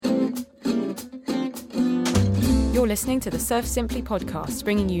You're listening to the Surf Simply podcast,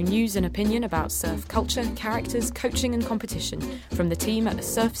 bringing you news and opinion about surf culture, characters, coaching and competition from the team at the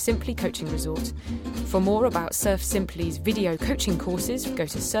Surf Simply Coaching Resort. For more about Surf Simply's video coaching courses, go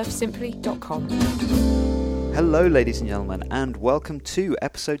to surfsimply.com. Hello, ladies and gentlemen, and welcome to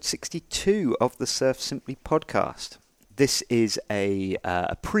episode 62 of the Surf Simply podcast. This is a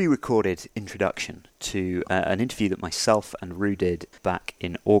pre-recorded introduction to an interview that myself and Rue did back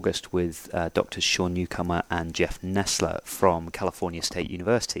in August with Drs. Sean Newcomer and Jeff Nestler from California State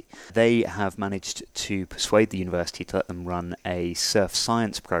University. They have managed to persuade the university to let them run a surf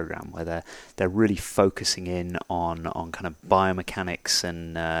science program where they're really focusing in on kind of biomechanics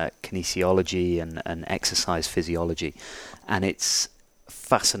and kinesiology and exercise physiology, and it's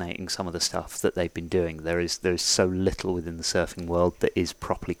fascinating some of the stuff that they've been doing. There is so little within the surfing world that is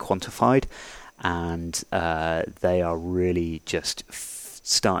properly quantified, and they are really just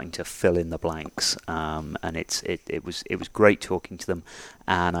starting to fill in the blanks. And it was great talking to them,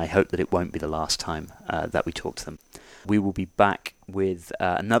 and I hope that it won't be the last time that we talk to them. We will be back with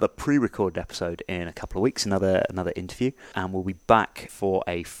another pre-recorded episode in a couple of weeks, another interview, and we'll be back for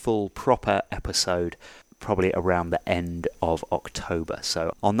a full proper episode probably around the end of October.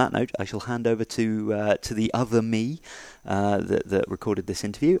 So on that note, I shall hand over to the other me that recorded this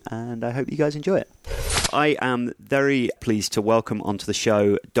interview, and I hope you guys enjoy it. I am very pleased to welcome onto the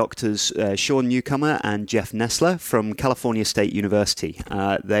show Drs. Sean Newcomer and Jeff Nestler from California State University.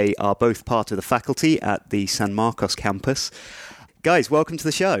 They are both part of the faculty at the San Marcos campus. Guys, welcome to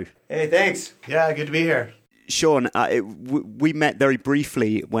the show. Hey, thanks. Yeah, good to be here. Sean, we met very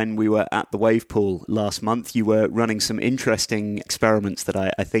briefly when we were at the wave pool last month. You were running some interesting experiments that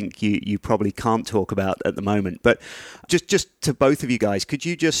I think you probably can't talk about at the moment. But just to both of you guys, could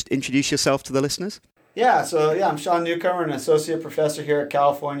you just introduce yourself to the listeners? Yeah, I'm Sean Newcomer, an associate professor here at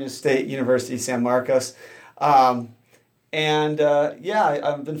California State University, San Marcos. I've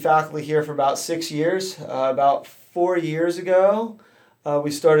been faculty here for about 6 years. About 4 years ago,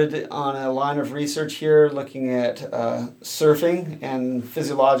 we started on a line of research here looking at surfing and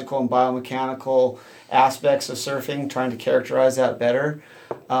physiological and biomechanical aspects of surfing, trying to characterize that better.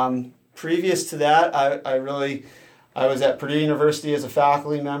 Previous to that, I was at Purdue University as a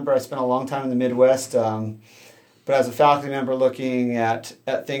faculty member. I spent a long time in the Midwest, but as a faculty member looking at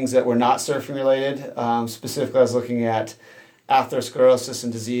things that were not surfing related. Specifically, I was looking at atherosclerosis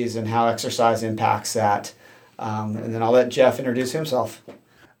and disease and how exercise impacts that. And then I'll let Jeff introduce himself.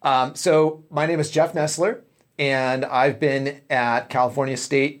 So my name is Jeff Nestler, and I've been at California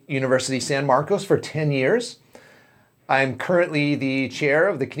State University, San Marcos for 10 years. I'm currently the chair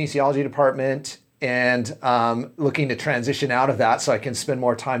of the kinesiology department and looking to transition out of that so I can spend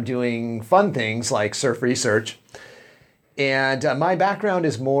more time doing fun things like surf research. And my background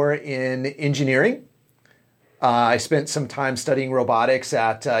is more in engineering. I spent some time studying robotics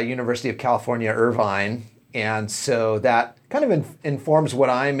at University of California, Irvine. And so that kind of informs what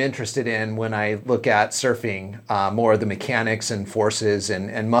I'm interested in when I look at surfing, more of the mechanics and forces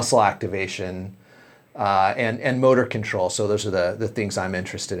and muscle activation and motor control. So those are the things I'm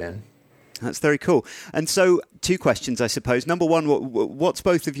interested in. That's very cool. And so 2 questions, I suppose. Number one, what's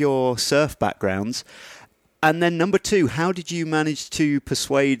both of your surf backgrounds? And then number 2, how did you manage to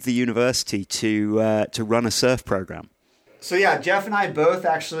persuade the university to run a surf program? So yeah, Jeff and I both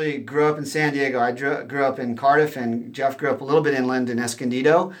actually grew up in San Diego. I grew up in Cardiff, and Jeff grew up a little bit inland in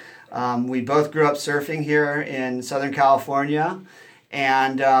Escondido. We both grew up surfing here in Southern California,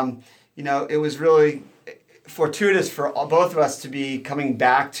 and it was really fortuitous for both of us to be coming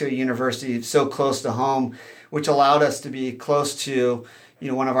back to a university so close to home, which allowed us to be close to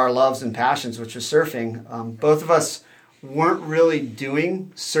one of our loves and passions, which was surfing. Both of us weren't really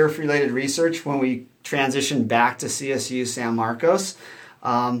doing surf-related research when we transitioned back to CSU San Marcos.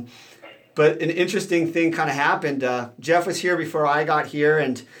 But an interesting thing kind of happened. Jeff was here before I got here,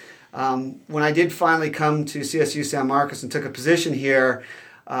 and when I did finally come to CSU San Marcos and took a position here,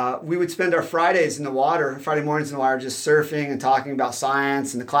 we would spend our Friday mornings in the water, just surfing and talking about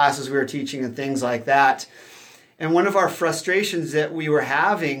science and the classes we were teaching and things like that. And one of our frustrations that we were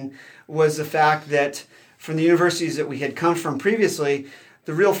having was the fact that from the universities that we had come from previously,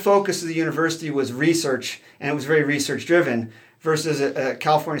 the real focus of the university was research, and it was very research-driven, versus at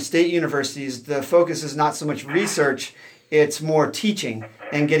California State universities, the focus is not so much research, it's more teaching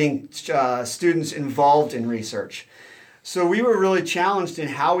and getting students involved in research. So we were really challenged in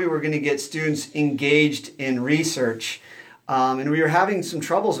how we were going to get students engaged in research, and we were having some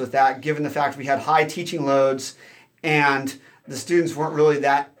troubles with that given the fact we had high teaching loads and the students weren't really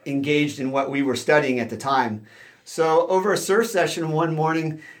that engaged in what we were studying at the time. So over a surf session one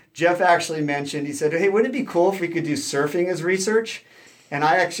morning, Jeff actually mentioned, he said, hey, wouldn't it be cool if we could do surfing as research? And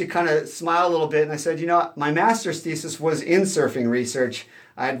I actually kind of smiled a little bit and I said, my master's thesis was in surfing research.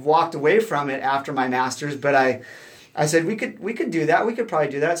 I'd walked away from it after my master's, but I said we could do that. We could probably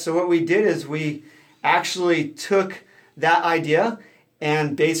do that. So what we did is we actually took that idea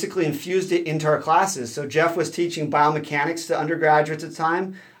and basically infused it into our classes. So Jeff was teaching biomechanics to undergraduates at the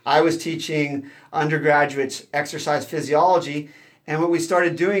time. I was teaching undergraduates exercise physiology. And what we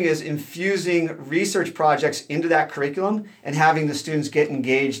started doing is infusing research projects into that curriculum and having the students get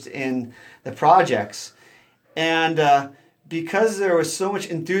engaged in the projects. And because there was so much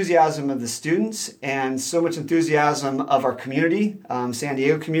enthusiasm of the students and so much enthusiasm of our community, San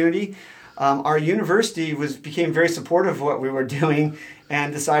Diego community, our university became very supportive of what we were doing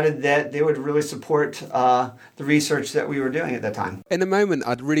and decided that they would really support the research that we were doing at that time. In a moment,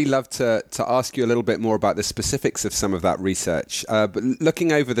 I'd really love to ask you a little bit more about the specifics of some of that research. But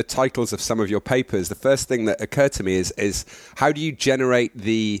looking over the titles of some of your papers, the first thing that occurred to me is how do you generate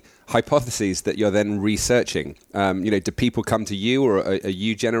the hypotheses that you're then researching? Do people come to you, or are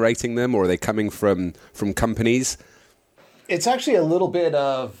you generating them, or are they coming from companies? It's actually a little bit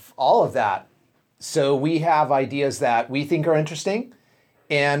of all of that. So we have ideas that we think are interesting.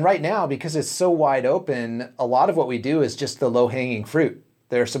 And right now, because it's so wide open, a lot of what we do is just the low-hanging fruit.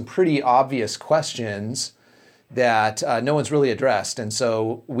 There are some pretty obvious questions that no one's really addressed. And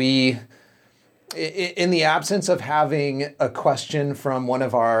so we, in the absence of having a question from one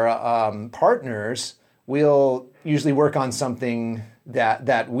of our partners, we'll usually work on something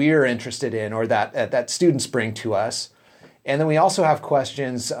that we're interested in or that students bring to us. And then we also have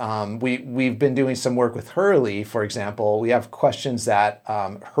questions. We've been doing some work with Hurley, for example. We have questions that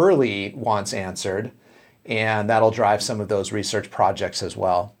Hurley wants answered, and that'll drive some of those research projects as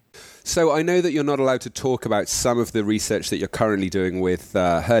well. So I know that you're not allowed to talk about some of the research that you're currently doing with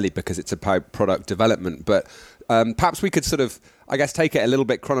Hurley because it's about product development, but perhaps we could sort of, I guess, take it a little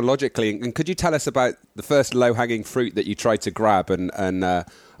bit chronologically. And could you tell us about the first low-hanging fruit that you tried to grab and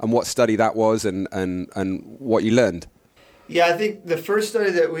what study that was and what you learned? Yeah, I think the first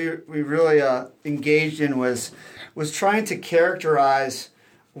study that we really engaged in was trying to characterize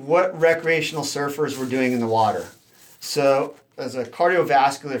what recreational surfers were doing in the water. So as a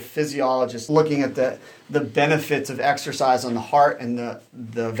cardiovascular physiologist looking at the benefits of exercise on the heart and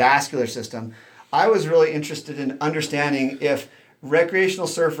the vascular system, I was really interested in understanding if recreational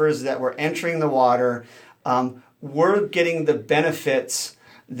surfers that were entering the water were getting the benefits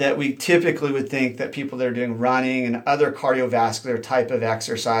that we typically would think that people that are doing running and other cardiovascular type of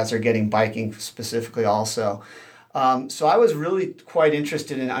exercise are getting, biking specifically also. So I was really quite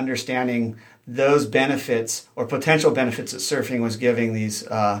interested in understanding those benefits or potential benefits that surfing was giving these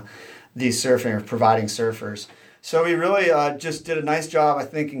surfing or providing surfers. So we really just did a nice job, I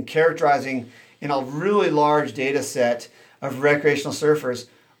think, in characterizing in a really large data set of recreational surfers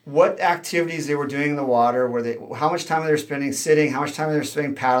what activities they were doing in the water, how much time they were spending sitting, how much time they were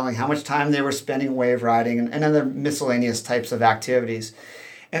spending paddling, how much time they were spending wave riding, and other miscellaneous types of activities.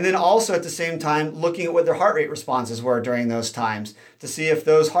 And then also at the same time, looking at what their heart rate responses were during those times to see if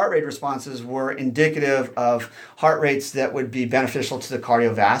those heart rate responses were indicative of heart rates that would be beneficial to the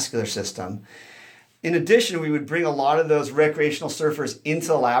cardiovascular system. In addition, we would bring a lot of those recreational surfers into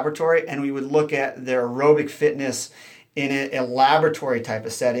the laboratory and we would look at their aerobic fitness in a laboratory type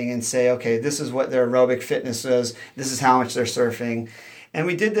of setting and say, okay, this is what their aerobic fitness is, this is how much they're surfing. And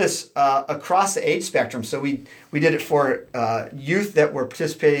we did this across the age spectrum. So we did it for youth that were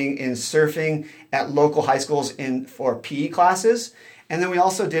participating in surfing at local high schools for PE classes. And then we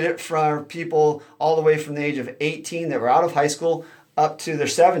also did it for people all the way from the age of 18 that were out of high school up to their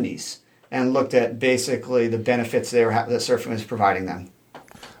 70s and looked at basically the benefits that surfing was providing them.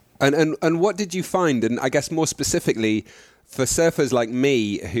 And what did you find? And I guess more specifically, for surfers like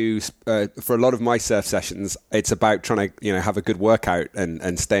me, who for a lot of my surf sessions, it's about trying to have a good workout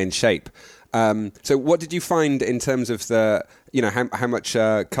and stay in shape. So what did you find in terms of the how much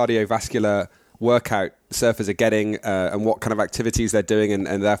cardiovascular workout surfers are getting and what kind of activities they're doing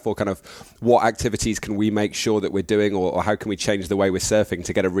and therefore kind of what activities can we make sure that we're doing or how can we change the way we're surfing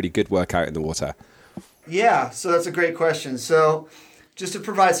to get a really good workout in the water? Yeah, so that's a great question. So just to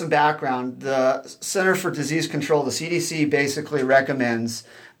provide some background, the Center for Disease Control, the CDC, basically recommends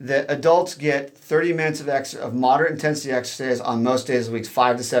that adults get 30 minutes of moderate intensity exercise on most days of the week,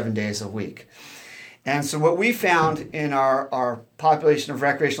 5 to 7 days a week. And so what we found in our population of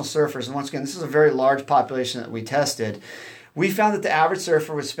recreational surfers, and once again, this is a very large population that we tested, we found that the average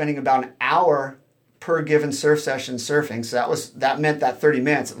surfer was spending about an hour per given surf session surfing. So that meant that 30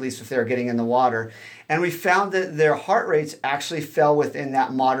 minutes, at least if they were getting in the water. And we found that their heart rates actually fell within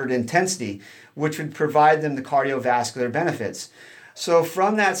that moderate intensity, which would provide them the cardiovascular benefits. So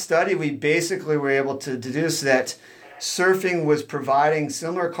from that study, we basically were able to deduce that surfing was providing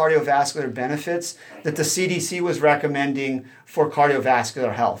similar cardiovascular benefits that the CDC was recommending for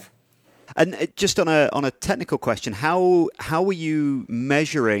cardiovascular health. And just on a technical question, how were you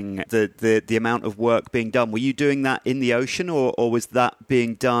measuring the amount of work being done? Were you doing that in the ocean, or was that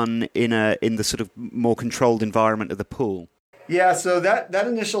being done in the sort of more controlled environment of the pool? Yeah, so that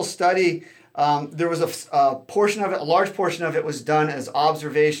initial study, there was a portion of it, a large portion of it was done as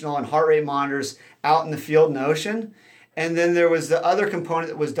observational and heart rate monitors out in the field and ocean. And then there was the other component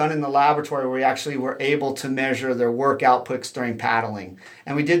that was done in the laboratory where we actually were able to measure their work outputs during paddling.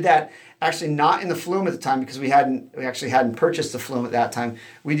 And we did that actually not in the flume at the time because we actually hadn't purchased the flume at that time.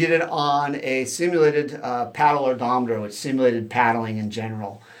 We did it on a simulated paddle odometer, which simulated paddling in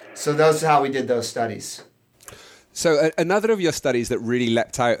general. So that's how we did those studies. So another of your studies that really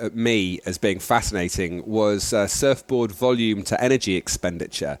leapt out at me as being fascinating was surfboard volume to energy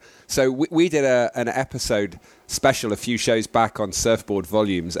expenditure. So we did an episode special a few shows back on surfboard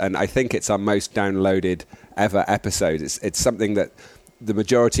volumes, and I think it's our most downloaded ever episode. It's something that the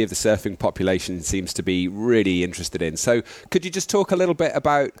majority of the surfing population seems to be really interested in. So could you just talk a little bit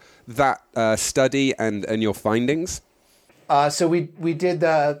about that study and your findings? So we did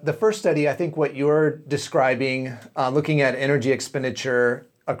the first study, I think what you're describing, looking at energy expenditure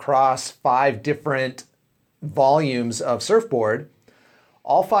across 5 different volumes of surfboard.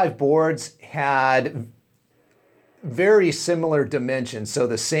 All 5 boards had very similar dimensions, so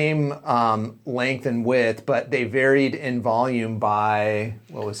the same length and width, but they varied in volume by,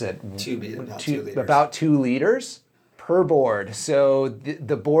 what was it? 2 liters. About 2 liters. Per board. So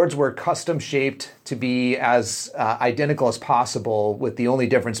the boards were custom shaped to be as identical as possible, with the only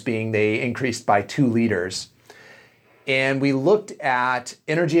difference being they increased by 2 liters. And we looked at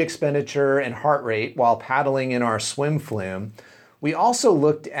energy expenditure and heart rate while paddling in our swim flume. We also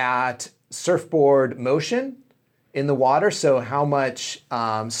looked at surfboard motion in the water, so how much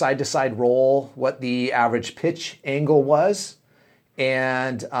side-to-side roll, what the average pitch angle was,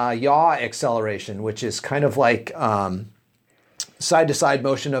 and yaw acceleration, which is kind of like side-to-side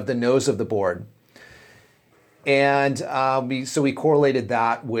motion of the nose of the board. And we correlated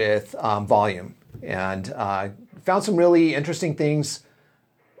that with volume and found some really interesting things.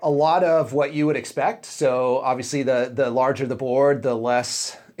 A lot of what you would expect. So obviously the larger the board, the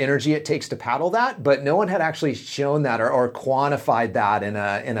less energy it takes to paddle that, but no one had actually shown that or quantified that in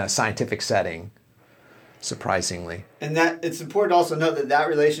a scientific setting, surprisingly. And that it's important to also note that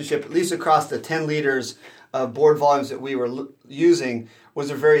relationship, at least across the 10 liters of board volumes that we were using,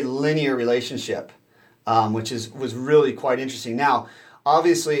 was a very linear relationship, which was really quite interesting. Now,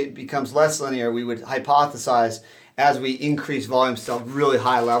 obviously, it becomes less linear. We would hypothesize as we increase volumes to really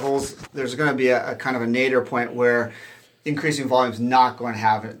high levels, there's going to be a kind of a nadir point where increasing volume is not going to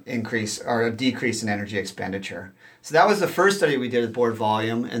have an increase or a decrease in energy expenditure. So that was the first study we did with board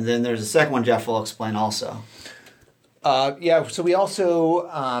volume, and then there's a second one Jeff will explain also. So we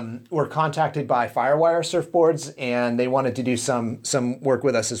also were contacted by Firewire Surfboards, and they wanted to do some work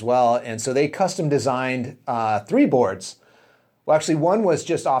with us as well. And so they custom designed 3 boards. Well, actually, one was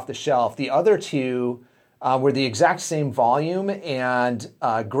just off the shelf. The other 2 were the exact same volume and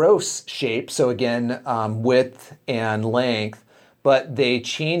gross shape, so again, width and length, but they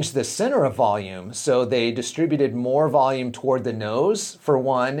changed the center of volume. So they distributed more volume toward the nose for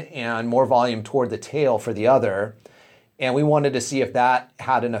one and more volume toward the tail for the other. And we wanted to see if that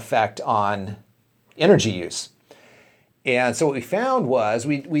had an effect on energy use. And so what we found was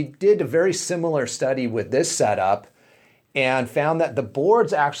we did a very similar study with this setup and found that the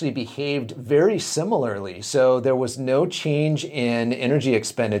boards actually behaved very similarly. So there was no change in energy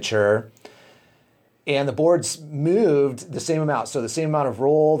expenditure, and the boards moved the same amount. So the same amount of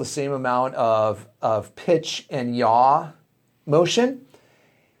roll, the same amount of pitch and yaw motion.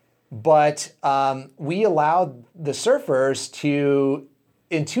 But we allowed the surfers to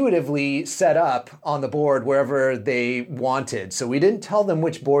intuitively set up on the board wherever they wanted. So we didn't tell them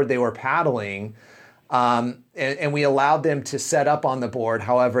which board they were paddling, and we allowed them to set up on the board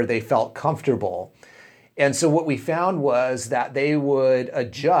however they felt comfortable. And so what we found was that they would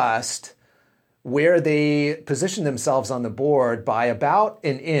adjust where they positioned themselves on the board by about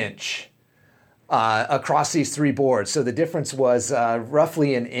an inch across these 3 boards. So the difference was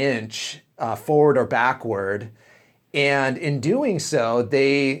roughly an inch forward or backward. And in doing so,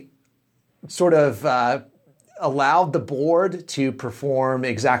 they sort of allowed the board to perform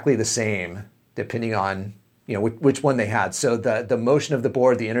exactly the same, depending on which one they had. So the motion of the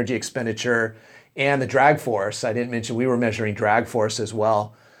board, the energy expenditure, and the drag force, I didn't mention we were measuring drag force as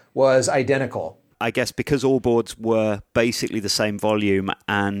well, was identical. I guess because all boards were basically the same volume,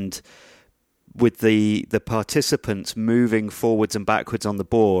 and with the participants moving forwards and backwards on the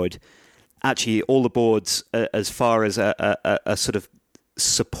board, actually all the boards, as far as a sort of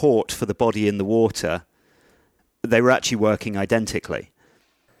support for the body in the water, they were actually working identically.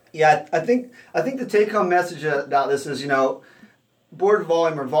 Yeah, I think the take-home message about this is, board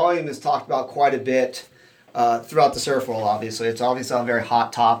volume or volume is talked about quite a bit throughout the surf world, obviously. It's obviously a very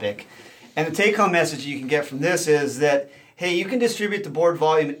hot topic. And the take-home message you can get from this is that, hey, you can distribute the board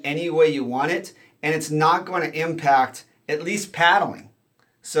volume any way you want it, and it's not going to impact at least paddling.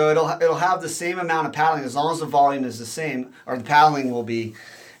 So it'll have the same amount of paddling as long as the volume is the same, or the paddling will be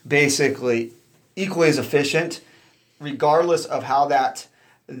basically equally as efficient, regardless of how that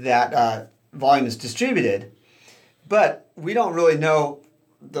volume is distributed. But we don't really know.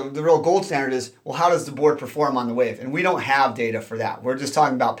 The real gold standard is, well, how does the board perform on the wave? And we don't have data for that. We're just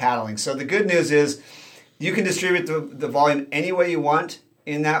talking about paddling. So the good news is you can distribute the volume any way you want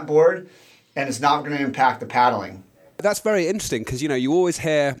in that board, and it's not going to impact the paddling. That's very interesting because, you always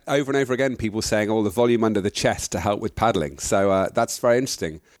hear over and over again people saying, the volume under the chest to help with paddling. So that's very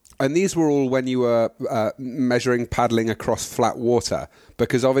interesting. And these were all when you were measuring paddling across flat water,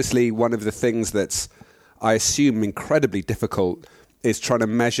 because obviously one of the things that's, I assume, incredibly difficult is trying to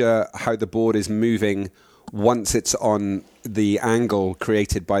measure how the board is moving once it's on the angle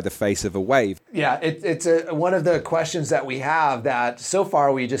created by the face of a wave. Yeah, it's one of the questions that we have that so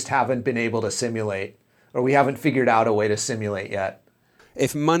far we just haven't been able to simulate, or we haven't figured out a way to simulate yet.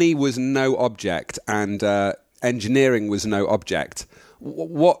 If money was no object and engineering was no object,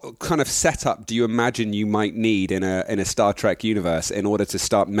 what kind of setup do you imagine you might need in a Star Trek universe in order to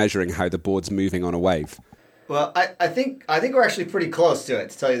start measuring how the board's moving on a wave? Well, I think we're actually pretty close to it,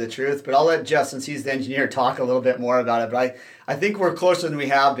 to tell you the truth. But I'll let Jeff, since he's the engineer, talk a little bit more about it. But I think we're closer than we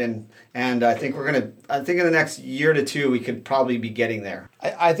have been, and I think in the next year to two we could probably be getting there.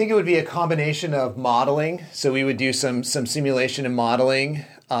 I think it would be a combination of modeling. So we would do some simulation and modeling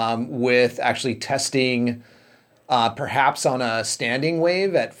with actually testing perhaps on a standing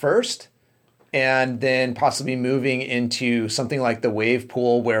wave at first, and then possibly moving into something like the wave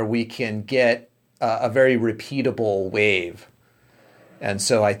pool where we can get a very repeatable wave. And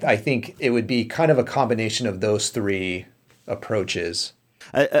so I think it would be kind of a combination of those three approaches.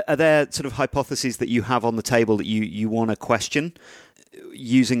 Are there sort of hypotheses that you have on the table that you want to question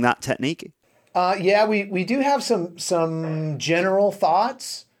using that technique? Yeah, we do have some general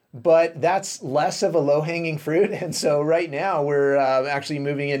thoughts, but that's less of a low-hanging fruit. And so right now we're actually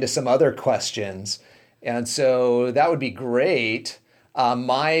moving into some other questions. And so that would be great.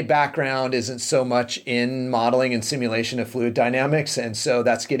 My background isn't so much in modeling and simulation of fluid dynamics, and so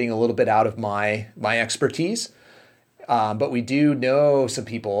that's getting a little bit out of my expertise. But we do know some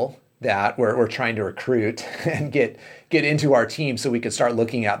people that we're trying to recruit and get into our team so we can start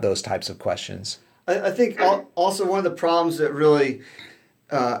looking at those types of questions. I think also one of the problems that really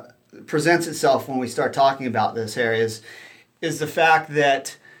presents itself when we start talking about this area is the fact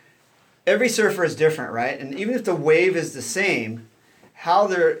that every surfer is different, right? And even if the wave is the same, how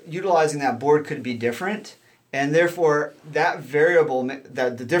they're utilizing that board could be different, and therefore that variable,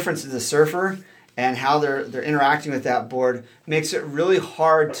 the difference in the surfer and how they're interacting with that board makes it really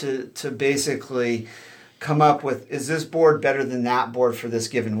hard to basically come up with, is this board better than that board for this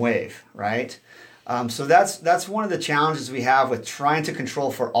given wave, right? So that's one of the challenges we have with trying to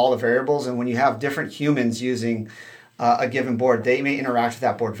control for all the variables, and when you have different humans using a given board, they may interact with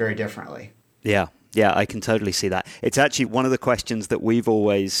that board very differently. Yeah, I can totally see that. It's actually one of the questions that we've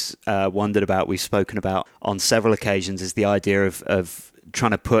always wondered about, we've spoken about on several occasions, is the idea of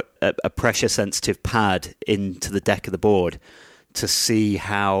trying to put a pressure-sensitive pad into the deck of the board to see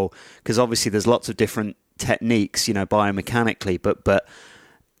how, because obviously there's lots of different techniques, biomechanically, but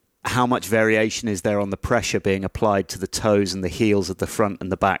how much variation is there on the pressure being applied to the toes and the heels of the front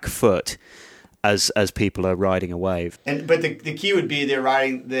and the back foot as people are riding a wave. But the key would be they're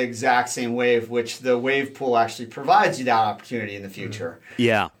riding the exact same wave, which the wave pool actually provides you that opportunity in the future.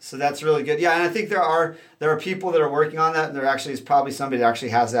 Yeah. So that's really good. Yeah, and I think there are people that are working on that, and there actually is probably somebody that actually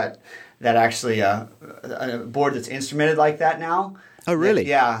has that actually a board that's instrumented like that now. Oh,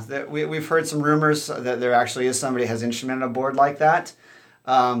 really? We've heard some rumors that there actually is somebody that has instrumented a board like that.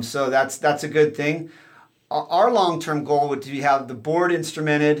 So that's a good thing. Our long-term goal would be to have the board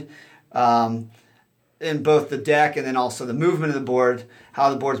instrumented in both the deck and then also the movement of the board, how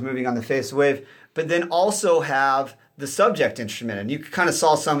the board's moving on the face of the wave, but then also have the subject instrumented. And you kind of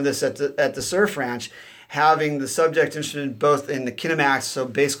saw some of this at the surf ranch. having the subject interested both in the kinematics, so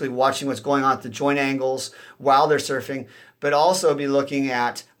basically watching what's going on at the joint angles while they're surfing, but also be looking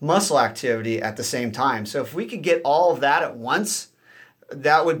at muscle activity at the same time. So if we could get all of that at once,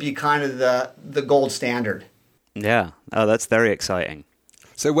 that would be kind of the gold standard. Yeah. Oh, that's very exciting.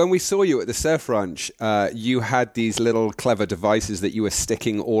 So when we saw you at the surf ranch, you had these little clever devices that you were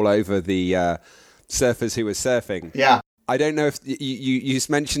sticking all over the surfers who were surfing. Yeah. I don't know if you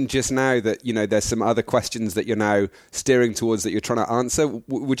mentioned just now that, you know, there's some other questions that you're now steering towards that you're trying to answer.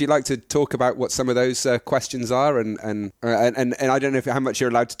 Would you like to talk about what some of those questions are? And I don't know how much you're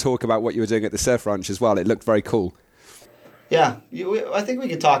allowed to talk about what you were doing at the surf ranch as well. It looked very cool. Yeah. I think we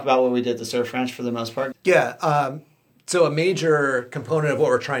can talk about what we did at the surf ranch for the most part. Yeah. So a major component of what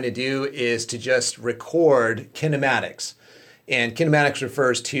we're trying to do is to just record kinematics. And kinematics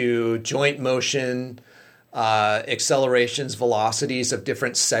refers to joint motion, accelerations, velocities of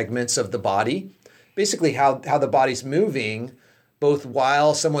different segments of the body. Basically how the body's moving both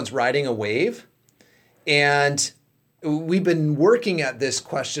while someone's riding a wave. And we've been working at this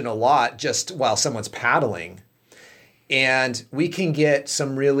question a lot just while someone's paddling. And we can get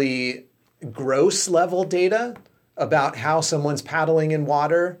some really gross level data about how someone's paddling in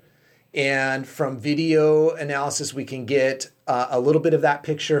water. And from video analysis, we can get a little bit of that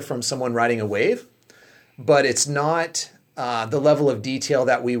picture from someone riding a wave. But it's not the level of detail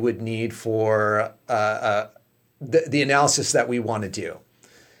that we would need for the analysis that we want to do.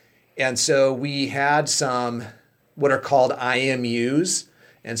 And so we had some what are called IMUs.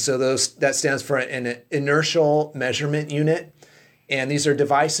 And so that stands for an inertial measurement unit. And these are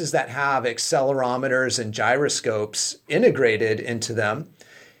devices that have accelerometers and gyroscopes integrated into them.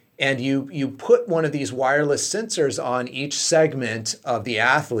 And you put one of these wireless sensors on each segment of the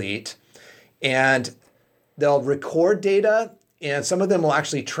athlete, and they'll record data, and some of them will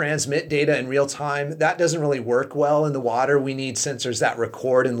actually transmit data in real time. That doesn't really work well in the water. We need sensors that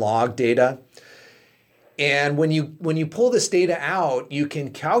record and log data. And when you pull this data out, you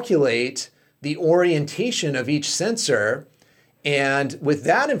can calculate the orientation of each sensor. And with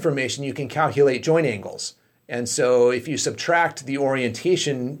that information, you can calculate joint angles. And so if you subtract the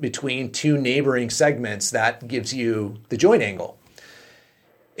orientation between two neighboring segments, that gives you the joint angle.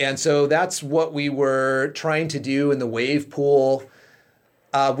 And so that's what we were trying to do in the wave pool.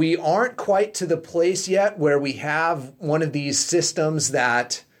 We aren't quite to the place yet where we have one of these systems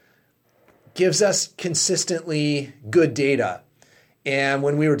that gives us consistently good data. And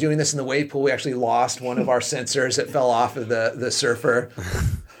when we were doing this in the wave pool, we actually lost one of our sensors. It fell off of the surfer.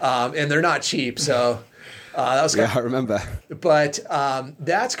 And they're not cheap, so that was I remember. But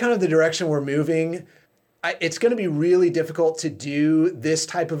that's kind of the direction we're moving. It's going to be really difficult to do this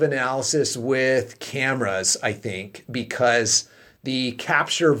type of analysis with cameras, I think, because the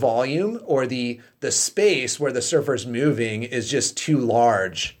capture volume or the space where the surfer's moving is just too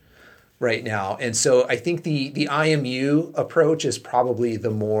large right now. And so I think the IMU approach is probably the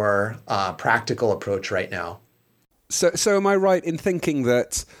more practical approach right now. So am I right in thinking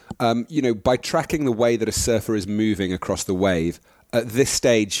that, by tracking the way that a surfer is moving across the wave, at this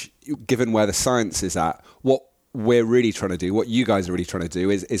stage, given where the science is at, what we're really trying to do, what you guys are really trying to do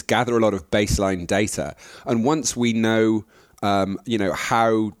is gather a lot of baseline data. And once we know,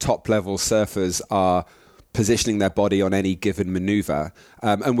 how top-level surfers are positioning their body on any given maneuver,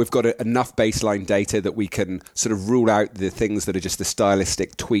 and we've got enough baseline data that we can sort of rule out the things that are just the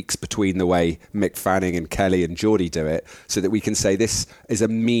stylistic tweaks between the way Mick Fanning and Kelly and Geordie do it, so that we can say this is a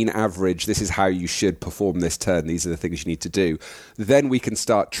mean average, this is how you should perform this turn, these are the things you need to do. Then we can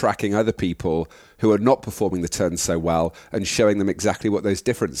start tracking other people who are not performing the turn so well and showing them exactly what those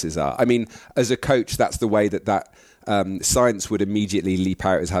differences are. I mean, as a coach, that's the way that science would immediately leap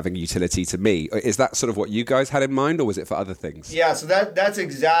out as having utility to me. Is that sort of what you guys had in mind, or was it for other things? Yeah, so that's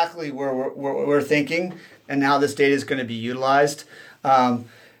exactly where we're thinking, and how this data is going to be utilized.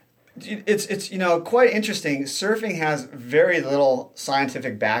 It's quite interesting. Surfing has very little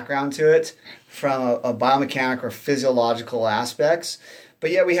scientific background to it from a biomechanical or physiological aspects,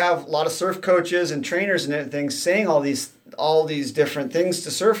 but yet we have a lot of surf coaches and trainers and things saying all these different things to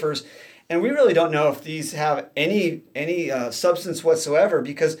surfers. And we really don't know if these have any substance whatsoever,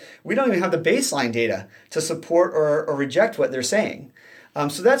 because we don't even have the baseline data to support or reject what they're saying.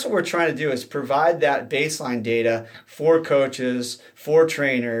 So that's what we're trying to do, is provide that baseline data for coaches, for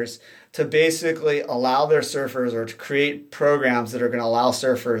trainers, to basically allow their surfers, or to create programs that are going to allow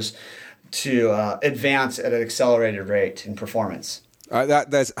surfers to advance at an accelerated rate in performance.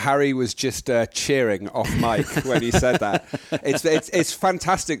 Harry was just cheering off mic when he said that. It's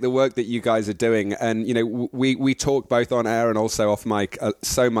fantastic, the work that you guys are doing, and we talk both on air and also off mic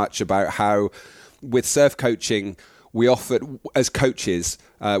so much about how with surf coaching, we often, as coaches,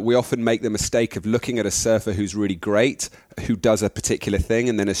 we often make the mistake of looking at a surfer who's really great, who does a particular thing,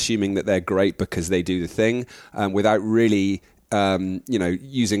 and then assuming that they're great because they do the thing, without really,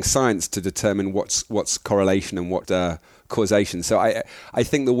 using science to determine what's correlation and what causation. So I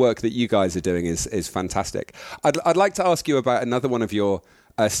think the work that you guys are doing is fantastic. I'd like to ask you about another one of your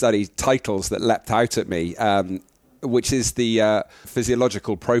study titles that leapt out at me, which is the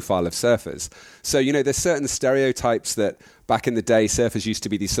physiological profile of surfers. So, there's certain stereotypes that back in the day, surfers used to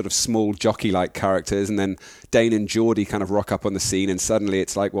be these sort of small jockey-like characters, and then Dane and Geordie kind of rock up on the scene, and suddenly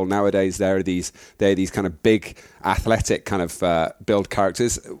it's like, well, nowadays they're these kind of big, athletic kind of build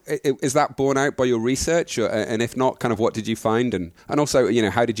characters. Is that borne out by your research? And if not, kind of what did you find? And also,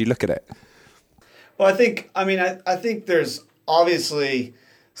 how did you look at it? Well, I think there's obviously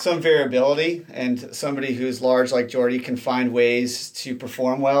some variability, and somebody who's large like Geordie can find ways to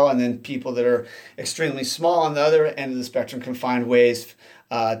perform well, and then people that are extremely small on the other end of the spectrum can find ways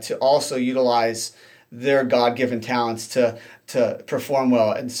to also utilize their God-given talents to perform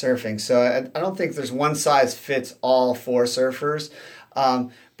well in surfing. So I don't think there's one size fits all for surfers,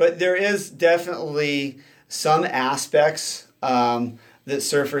 but there is definitely some aspects that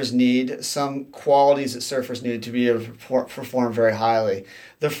surfers need, some qualities that surfers need to be able to perform very highly.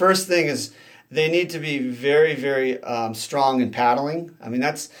 The first thing is they need to be very, very strong in paddling. I mean,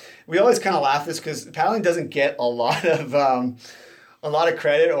 we always kind of laugh this because paddling doesn't get a lot of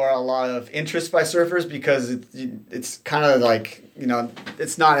credit or a lot of interest by surfers because it's kind of like,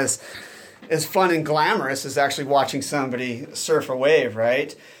 it's not as fun and glamorous as actually watching somebody surf a wave,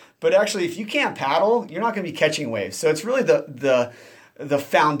 right? But actually, if you can't paddle, you're not going to be catching waves. So it's really the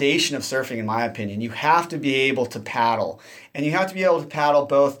foundation of surfing, in my opinion. You have to be able to paddle. And you have to be able to paddle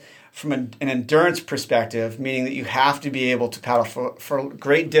both from an endurance perspective, meaning that you have to be able to paddle for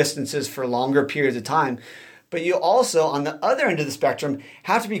great distances for longer periods of time. But you also, on the other end of the spectrum,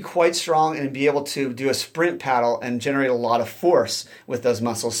 have to be quite strong and be able to do a sprint paddle and generate a lot of force with those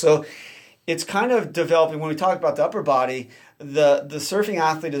muscles. So it's kind of developing, when we talk about the upper body, the surfing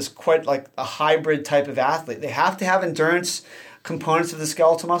athlete is quite like a hybrid type of athlete. They have to have endurance components of the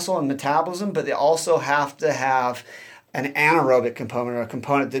skeletal muscle and metabolism, but they also have to have an anaerobic component, or a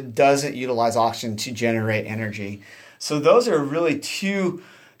component that doesn't utilize oxygen to generate energy. So those are really two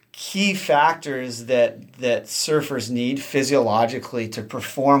key factors that surfers need physiologically to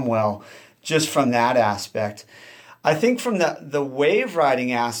perform well, just from that aspect. I think from the wave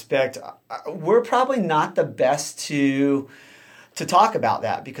riding aspect, we're probably not the best to talk about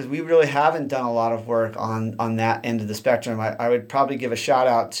that because we really haven't done a lot of work on that end of the spectrum. I would probably give a shout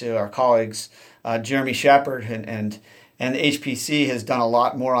out to our colleagues, Jeremy Shepard and the HPC has done a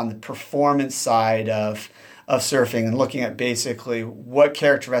lot more on the performance side of surfing and looking at basically what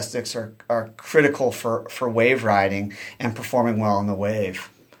characteristics are critical for wave riding and performing well on the wave.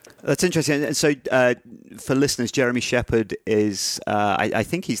 That's interesting. And so for listeners, Jeremy Shepard is, I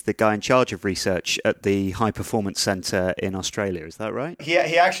think he's the guy in charge of research at the High Performance Centre in Australia. Is that right? He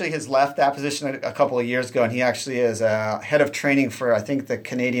actually has left that position a couple of years ago, and he actually is head of training for, I think, the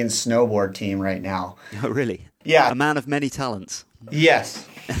Canadian snowboard team right now. Oh, really? Yeah. A man of many talents. Yes.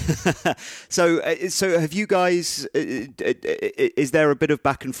 So have you guys, is there a bit of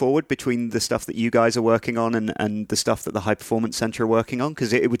back and forward between the stuff that you guys are working on and the stuff that the High Performance Centre are working on?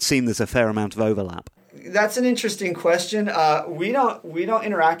 Because it would seem there's a fair amount of overlap. That's an interesting question. We don't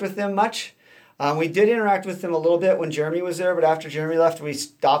interact with them much. We did interact with them a little bit when Jeremy was there, but after Jeremy left, we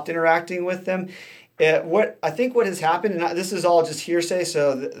stopped interacting with them. What has happened, and this is all just hearsay,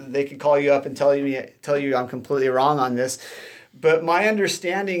 so they could call you up and tell you I'm completely wrong on this. But my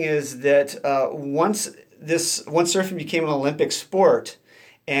understanding is that once surfing became an Olympic sport,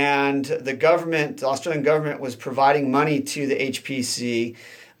 and the Australian government was providing money to the HPC,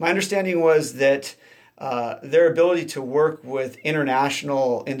 my understanding was that their ability to work with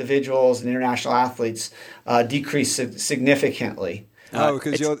international individuals and international athletes decreased significantly. Oh,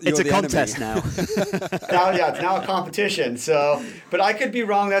 because it's a contest now. It's now a competition. So, but I could be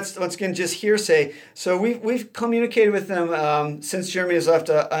wrong. That's once again just hearsay. So we've communicated with them since Jeremy has left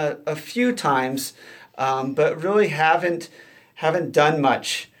a few times, but really haven't done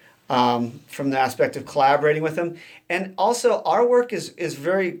much from the aspect of collaborating with them. And also, our work is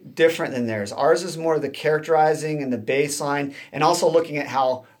very different than theirs. Ours is more the characterizing and the baseline, and also looking at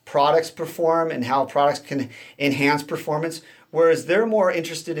how products perform and how products can enhance performance. Whereas they're more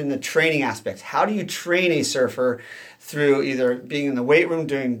interested in the training aspects. How do you train a surfer through either being in the weight room,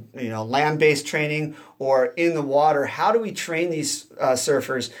 doing land-based training, or in the water? How do we train these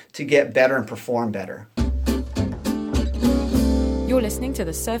surfers to get better and perform better? You're listening to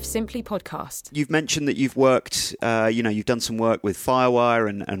the Surf Simply podcast. You've mentioned that you've worked, you've done some work with Firewire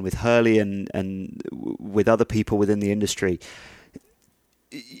and with Hurley and with other people within the industry.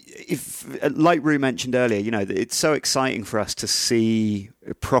 If, like Rue mentioned earlier, it's so exciting for us to see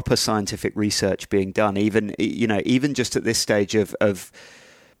proper scientific research being done, even just at this stage of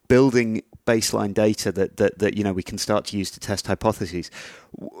building baseline data that we can start to use to test hypotheses.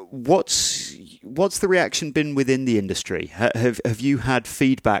 What's the reaction been within the industry? Have you had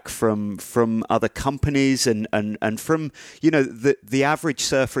feedback from other companies and from the average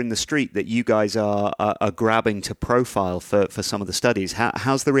surfer in the street that you guys are grabbing to profile for some of the studies?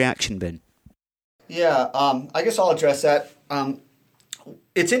 How's the reaction been? Yeah, I guess I'll address that.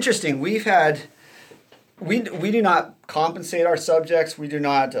 It's interesting. We do not compensate our subjects. We do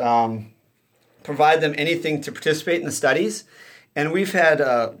not provide them anything to participate in the studies. And we've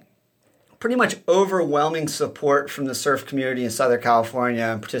had pretty much overwhelming support from the surf community in Southern California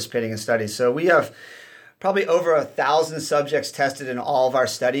and participating in studies. So we have probably over 1,000 subjects tested in all of our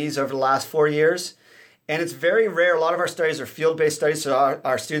studies over the last 4 years. And it's very rare. A lot of our studies are field-based studies, so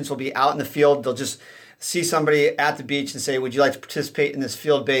our students will be out in the field. They'll just see somebody at the beach and say, would you like to participate in this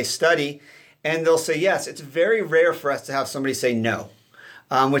field-based study? And they'll say yes. It's very rare for us to have somebody say no,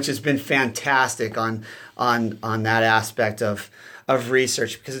 which has been fantastic on that aspect of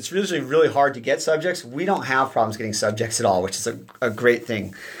research, because it's usually really hard to get subjects. We don't have problems getting subjects at all, which is a great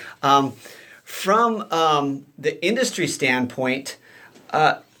thing. From the industry standpoint,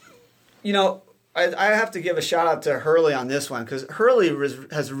 I have to give a shout out to Hurley on this one, because Hurley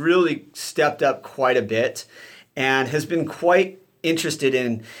has really stepped up quite a bit and has been quite interested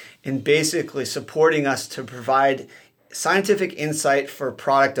in basically supporting us to provide scientific insight for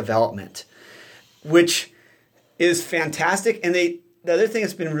product development, which is fantastic. And the other thing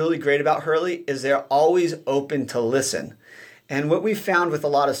that's been really great about Hurley is they're always open to listen. And what we found with a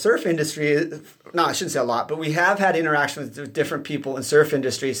lot of surf industry, I shouldn't say a lot, but we have had interaction with different people in surf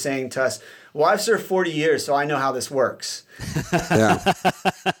industry saying to us, well, I've surfed 40 years, so I know how this works. Yeah.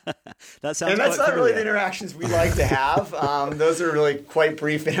 That's not really the interactions we like to have. Those are really quite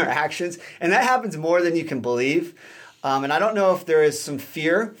brief interactions. And that happens more than you can believe. And I don't know if there is some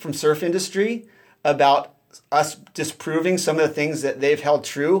fear from surf industry about us disproving some of the things that they've held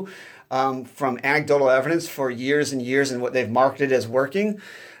true from anecdotal evidence for years and years and what they've marketed as working.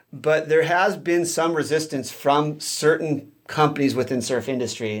 But there has been some resistance from certain companies within surf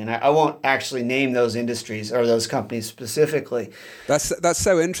industry, and I won't actually name those industries or those companies specifically. That's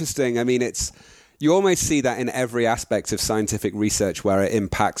so interesting. I mean, you almost see that in every aspect of scientific research where it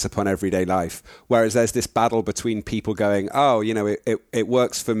impacts upon everyday life. Whereas there's this battle between people going, oh, it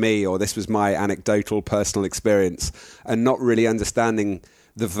works for me, or this was my anecdotal personal experience, and not really understanding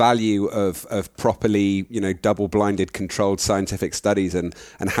the value of properly, double-blinded, controlled scientific studies and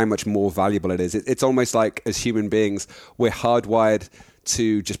how much more valuable it is. It's almost like as human beings, we're hardwired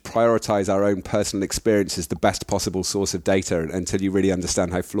to just prioritize our own personal experience as the best possible source of data until you really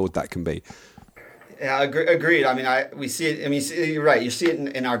understand how flawed that can be. Yeah, agreed. I mean, we see it. I mean, you're right. You see it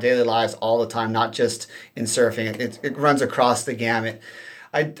in our daily lives all the time, not just in surfing. It runs across the gamut.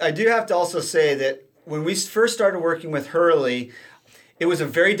 I do have to also say that when we first started working with Hurley, it was a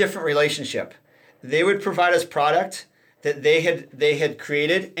very different relationship. They would provide us product that they had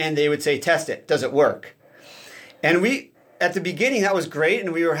created, and they would say, test it. Does it work? And at the beginning, that was great,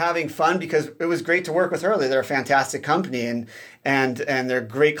 and we were having fun because it was great to work with Hurley. They're a fantastic company, and they're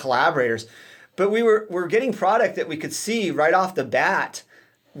great collaborators. But we were getting product that we could see right off the bat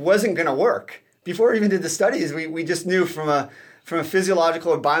wasn't going to work. Before we even did the studies, we just knew from a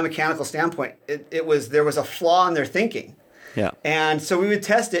physiological or biomechanical standpoint, there was a flaw in their thinking. Yeah. And so we would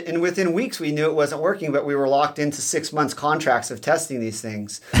test it, and within weeks we knew it wasn't working, but we were locked into 6 months contracts of testing these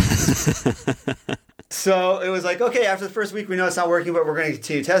things. So it was like, okay, after the first week we know it's not working, but we're going to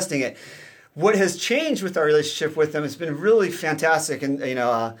continue testing it. What has changed with our relationship with them has been really fantastic, and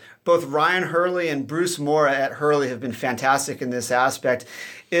both Ryan Hurley and Bruce Moore at Hurley have been fantastic in this aspect.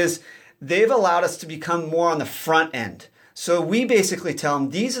 Is they've allowed us to become more on the front end. So we basically tell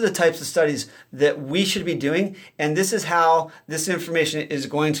them these are the types of studies that we should be doing, and this is how this information is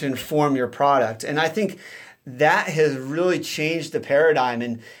going to inform your product. And I think that has really changed the paradigm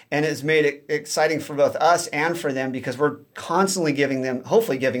and has made it exciting for both us and for them, because we're constantly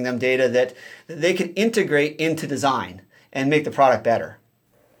hopefully giving them data that they can integrate into design and make the product better.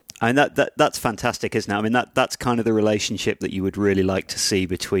 And that's fantastic, isn't it? I mean, that's kind of the relationship that you would really like to see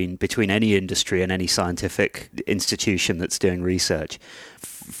between any industry and any scientific institution that's doing research.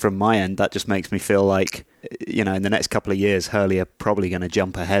 From my end, that just makes me feel like, in the next couple of years, Hurley are probably going to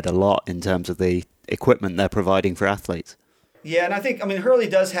jump ahead a lot in terms of the equipment they're providing for athletes. Yeah, and I think, Hurley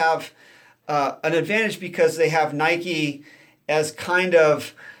does have an advantage because they have Nike as kind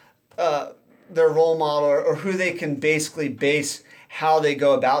of their role model or who they can basically base how they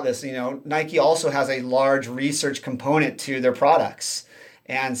go about this. Nike also has a large research component to their products.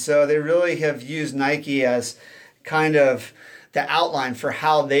 And so they really have used Nike as kind of the outline for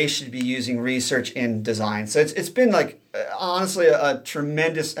how they should be using research in design. So it's been honestly a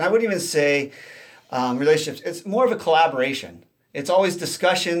tremendous, and I wouldn't even say relationships. It's more of a collaboration. It's always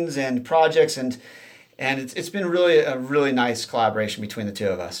discussions and projects, and it's been really a really nice collaboration between the two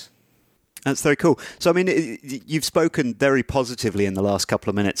of us. That's very cool. So, you've spoken very positively in the last couple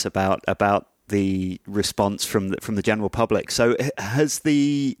of minutes about the response from the general public. So, has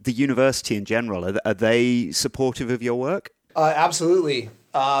the university in general, are they supportive of your work? Absolutely.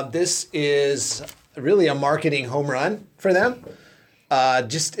 This is really a marketing home run for them,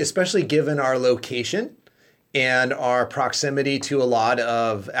 just especially given our location and our proximity to a lot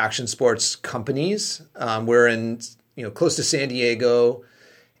of action sports companies. We're in, close to San Diego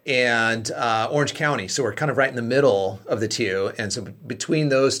and Orange County, so we're kind of right in the middle of the two. And so between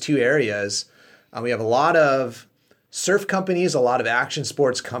those two areas, we have a lot of surf companies, a lot of action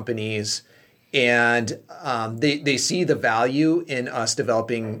sports companies, and they see the value in us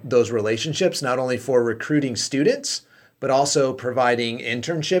developing those relationships, not only for recruiting students, but also providing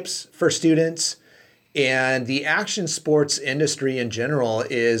internships for students. And the action sports industry in general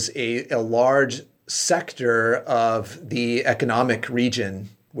is a large sector of the economic region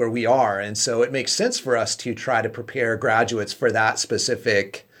where we are. And so it makes sense for us to try to prepare graduates for that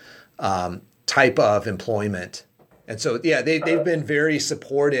specific type of employment. And so, yeah, they've been very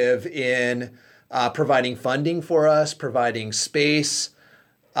supportive in providing funding for us, providing space,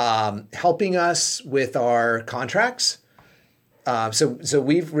 helping us with our contracts. So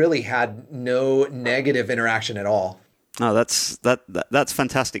we've really had no negative interaction at all. Oh, that's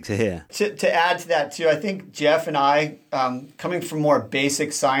fantastic to hear. To add to that too, I think Jeff and I, coming from more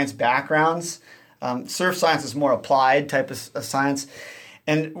basic science backgrounds, surf science is more applied type of science,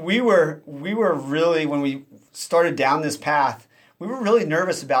 and we were really, when we started down this path, we were really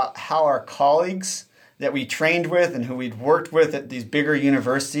nervous about how our colleagues that we trained with and who we'd worked with at these bigger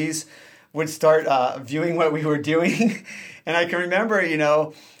universities would start viewing what we were doing. And I can remember,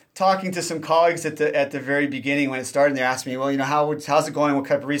 talking to some colleagues at the very beginning when it started, and they asked me, well, how's it going? What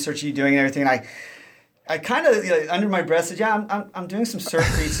type of research are you doing and everything? And I kind of, under my breath said, yeah, I'm doing some surf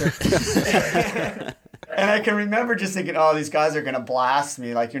research. And I can remember just thinking, oh, these guys are going to blast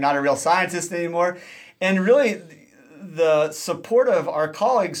me. Like, you're not a real scientist anymore. And really, the support of our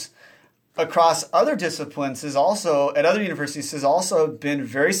colleagues across other disciplines is also, at other universities, has also been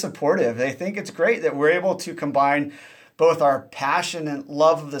very supportive. They think it's great that we're able to combine both our passion and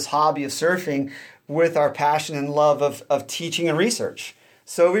love of this hobby of surfing with our passion and love of teaching and research.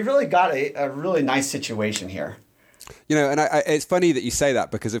 So we've really got a really nice situation here. And it's funny that you say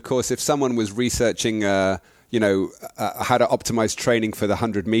that, because, of course, if someone was researching, how to optimize training for the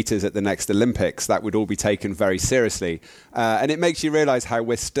 100 meters at the next Olympics, that would all be taken very seriously. And it makes you realize how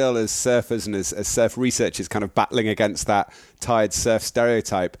we're still, as surfers and as surf researchers, kind of battling against that tired surf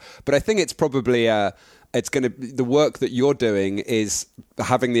stereotype. But I think it's probably the work that you're doing is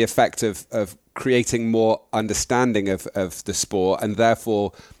having the effect of creating more understanding of the sport, and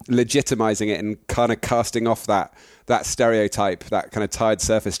therefore legitimizing it and kind of casting off that stereotype, that kind of tired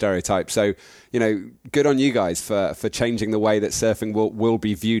surfer stereotype. So, good on you guys for changing the way that surfing will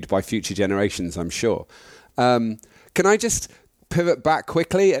be viewed by future generations, I'm sure. Can I just pivot back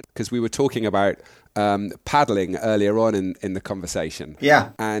quickly? Because we were talking about paddling earlier on in the conversation. Yeah.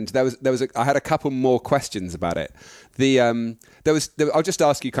 And I had a couple more questions about it. I'll just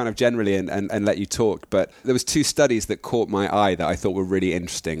ask you kind of generally and let you talk, but there was two studies that caught my eye that I thought were really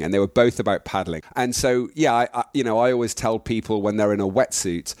interesting, and they were both about paddling. And so, yeah, I always tell people when they're in a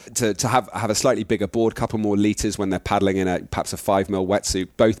wetsuit to have a slightly bigger board, couple more liters when they're paddling in perhaps a 5 mil wetsuit,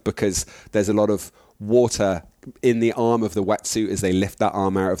 both because there's a lot of water in the arm of the wetsuit as they lift that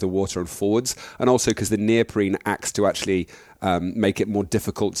arm out of the water and forwards, and also because the neoprene acts to actually make it more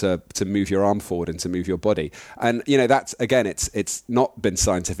difficult to move your arm forward and to move your body. And that's, again, it's not been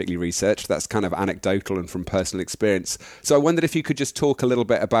scientifically researched. That's kind of anecdotal and from personal experience. So I wondered if you could just talk a little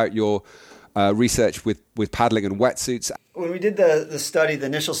bit about your research with paddling and wetsuits. When we did the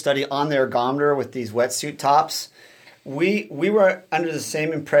initial study on the ergometer with these wetsuit tops, we were under the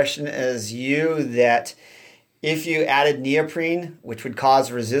same impression as you that if you added neoprene, which would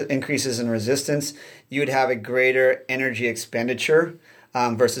cause increases in resistance, you would have a greater energy expenditure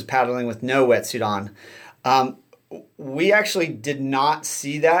versus paddling with no wetsuit on. We actually did not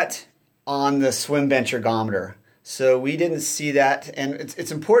see that on the swim bench ergometer. So we didn't see that. And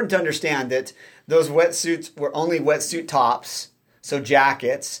it's important to understand that those wetsuits were only wetsuit tops, so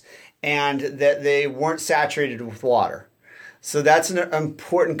jackets, and that they weren't saturated with water. So that's an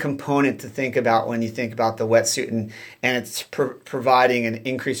important component to think about when you think about the wetsuit, and it's providing an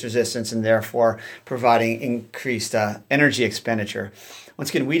increased resistance and therefore providing increased energy expenditure. Once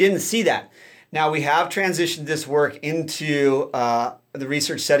again, we didn't see that. Now we have transitioned this work into the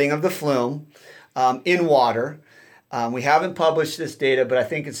research setting of the flume in water. We haven't published this data, but I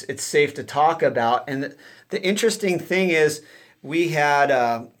think it's safe to talk about. And the interesting thing is we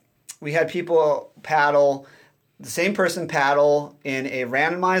had people paddle. The same person paddle in a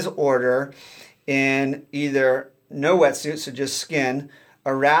randomized order in either no wetsuit, so just skin,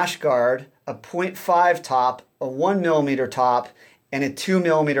 a rash guard, a 0.5 top, a 1 millimeter top, and a 2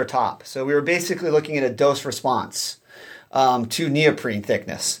 millimeter top. So we were basically looking at a dose response to neoprene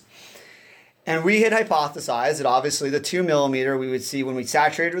thickness. And we had hypothesized that obviously the 2 millimeter we would see when we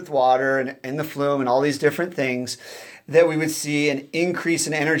saturated with water and in the flume and all these different things, that we would see an increase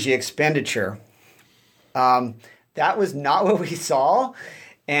in energy expenditure. That was not what we saw,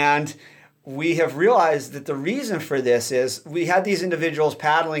 and we have realized that the reason for this is we had these individuals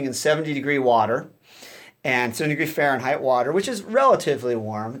paddling in 70-degree water and 70-degree Fahrenheit water, which is relatively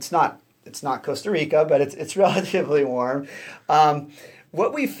warm. It's not Costa Rica, but it's relatively warm.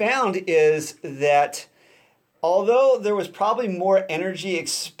 What we found is that although there was probably more energy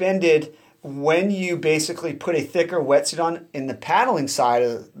expended when you basically put a thicker wetsuit on in the paddling side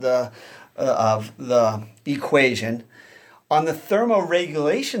of the equation, on the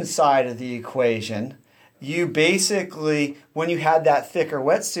thermoregulation side of the equation, you basically, when you had that thicker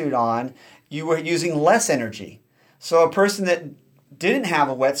wetsuit on, you were using less energy. So a person that didn't have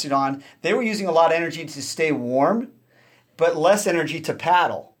a wetsuit on, they were using a lot of energy to stay warm, but less energy to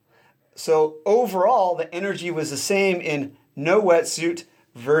paddle. So overall, the energy was the same in no wetsuit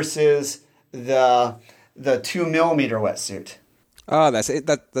versus the 2 millimeter wetsuit. Oh,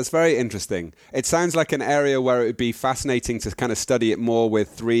 that's very interesting. It sounds like an area where it would be fascinating to kind of study it more with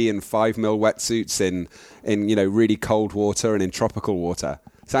 3 and 5 mil wetsuits in really cold water and in tropical water.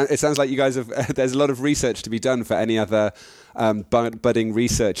 It sounds like you guys have. There's a lot of research to be done for any other budding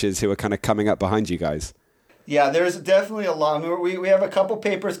researchers who are kind of coming up behind you guys. Yeah, there's definitely a lot. I mean, we have a couple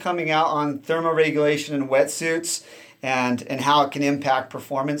papers coming out on thermoregulation in wetsuits and how it can impact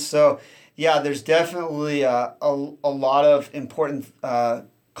performance. So, yeah, there's definitely a lot of important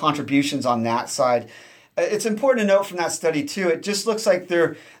contributions on that side. It's important to note from that study, too, it just looks like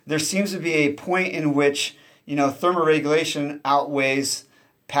there seems to be a point in which, thermoregulation outweighs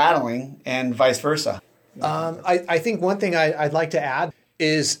paddling and vice versa. I think one thing I'd like to add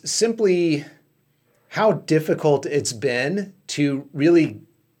is simply how difficult it's been to really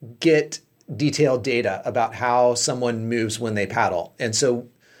get detailed data about how someone moves when they paddle. And so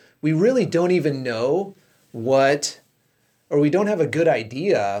we really don't even know we don't have a good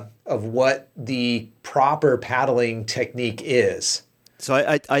idea of what the proper paddling technique is.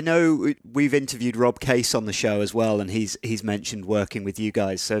 So I know we've interviewed Rob Case on the show as well, and he's mentioned working with you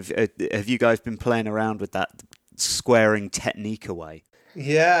guys. So have you guys been playing around with that squaring technique away?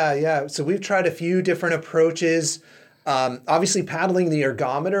 Yeah. So we've tried a few different approaches. Obviously, paddling the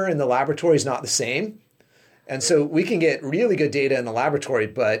ergometer in the laboratory is not the same. And so we can get really good data in the laboratory,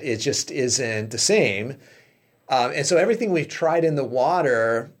 but it just isn't the same. And so everything we've tried in the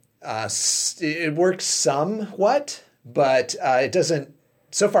water, it works somewhat, but it doesn't.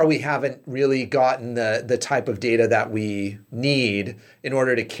 So far, we haven't really gotten the type of data that we need in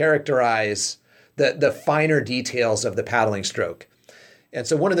order to characterize the finer details of the paddling stroke. And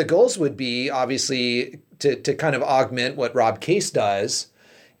so one of the goals would be, obviously, to kind of augment what Rob Case does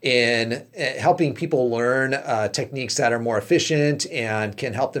in helping people learn techniques that are more efficient and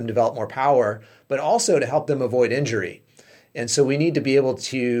can help them develop more power, but also to help them avoid injury. And so we need to be able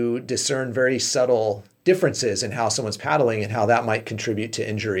to discern very subtle differences in how someone's paddling and how that might contribute to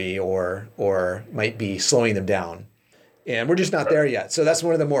injury or might be slowing them down. And we're just not there yet. So that's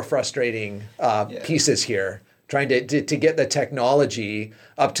one of the more frustrating pieces here, trying to get the technology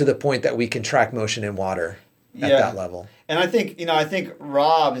up to the point that we can track motion in water at that level. And I think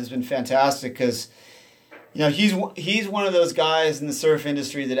Rob has been fantastic because he's one of those guys in the surf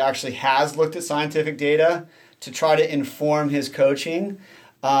industry that actually has looked at scientific data to try to inform his coaching.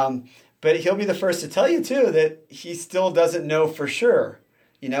 But he'll be the first to tell you too that he still doesn't know for sure.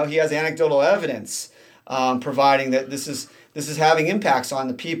 He has anecdotal evidence providing that this is having impacts on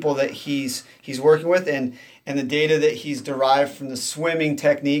the people that he's working with, and the data that he's derived from the swimming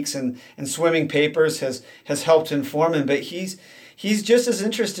techniques and swimming papers has helped inform him. But he's just as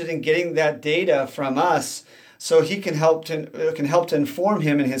interested in getting that data from us so he can help to inform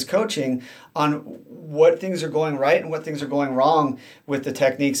him in his coaching on what things are going right and what things are going wrong with the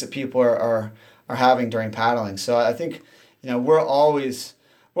techniques that people are having during paddling. So I think we're always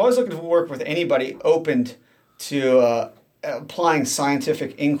looking to work with anybody open to applying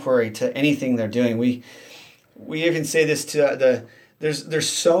scientific inquiry to anything they're doing. We even say this to there's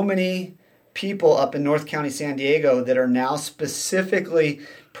so many people up in North County, San Diego, that are now specifically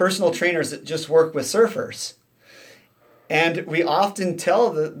personal trainers that just work with surfers. And we often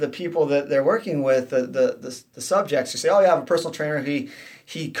tell the people that they're working with, the subjects, who say, oh, yeah, I have a personal trainer.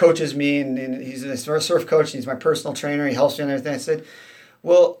 He coaches me, and he's a surf coach, and he's my personal trainer. He helps me and everything. I said,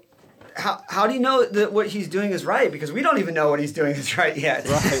 well, how do you know that what he's doing is right? Because we don't even know what he's doing is right yet.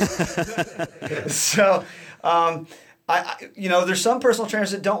 Right. So, there's some personal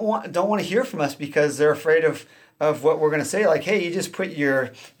trainers that don't want to hear from us because they're afraid of what we're going to say. Like, hey, you just put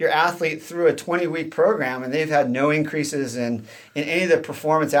your athlete through a 20-week program and they've had no increases in any of the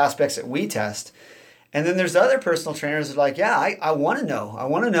performance aspects that we test. And then there's other personal trainers that are like, yeah, I want to know. I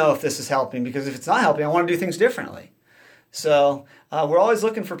want to know if this is helping, because if it's not helping, I want to do things differently. So we're always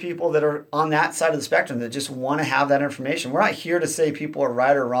looking for people that are on that side of the spectrum that just want to have that information. We're not here to say people are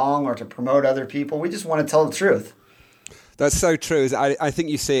right or wrong or to promote other people. We just want to tell the truth. That's so true. I think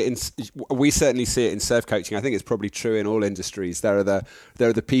you see it we certainly see it in surf coaching. I think it's probably true in all industries. There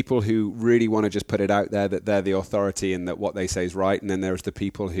are the people who really want to just put it out there that they're the authority and that what they say is right. And then there's the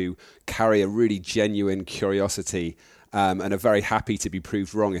people who carry a really genuine curiosity and are very happy to be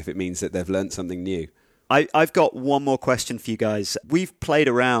proved wrong if it means that they've learned something new. I've got one more question for you guys. We've played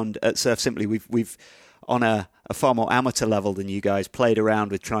around at Surf Simply. We've on a far more amateur level than you guys, played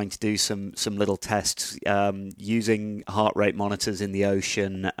around with trying to do some little tests using heart rate monitors in the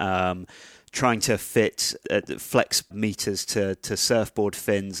ocean, trying to fit flex meters to surfboard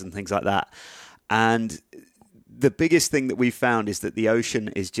fins and things like that. And the biggest thing that we've found is that the ocean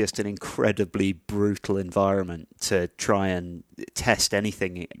is just an incredibly brutal environment to try and test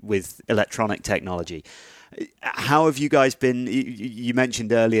anything with electronic technology. How have you guys been? You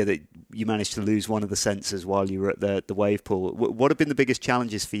mentioned earlier that you managed to lose one of the sensors while you were at the wave pool. What have been the biggest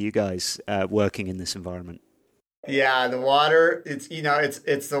challenges for you guys working in this environment? Yeah, the water,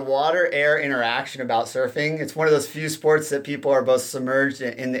 it's the water-air interaction about surfing. It's one of those few sports that people are both submerged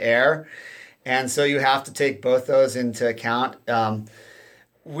in the air. And so you have to take both those into account.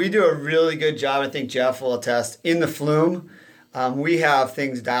 We do a really good job, I think Jeff will attest, in the flume. We have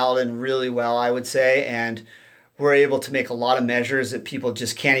things dialed in really well, I would say, and we're able to make a lot of measures that people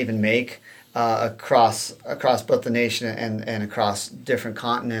just can't even make across both the nation and across different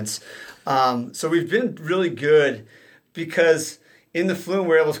continents. So we've been really good because in the flume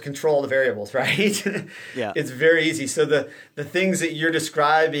we're able to control the variables, right? Yeah. It's very easy. So the things that you're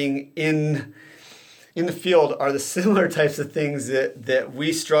describing in the field are the similar types of things that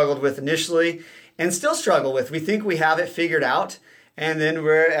we struggled with initially and still struggle with. We think we have it figured out, and then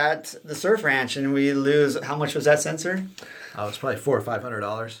we're at the surf ranch and we lose. How much was that sensor? It's probably $400 or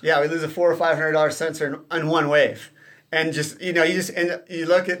 $500. Yeah, we lose a $400 or $500 sensor on one wave, and you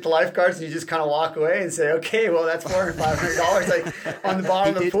look at the lifeguards and you just kind of walk away and say, okay, well that's $400 or $500. Like on the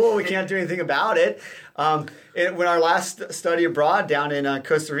bottom of the pool, we can't do anything about it. When our last study abroad down in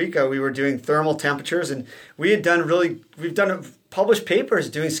Costa Rica, we were doing thermal temperatures, and we've done published papers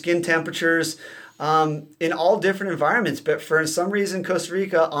doing skin temperatures in all different environments. But for some reason, Costa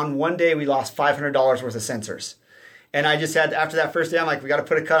Rica, on one day, we lost $500 worth of sensors. And I just had, after that first day, I'm like, we got to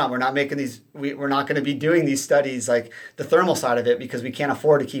put a cut on. We're not making these, we're not going to be doing these studies, like the thermal side of it, because we can't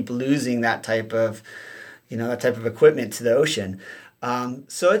afford to keep losing that type of equipment to the ocean.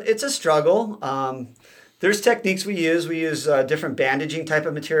 So it's a struggle. There's techniques we use. We use different bandaging type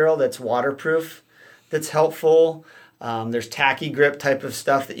of material that's waterproof, that's helpful. There's tacky grip type of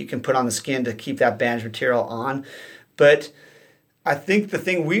stuff that you can put on the skin to keep that bandage material on. But I think the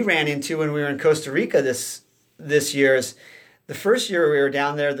thing we ran into when we were in Costa Rica this year is the first year we were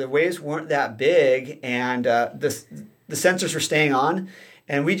down there, the waves weren't that big, and the sensors were staying on.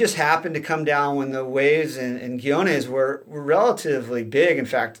 And we just happened to come down when the waves in Guiones were relatively big, in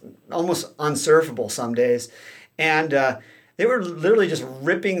fact, almost unsurfable some days. And they were literally just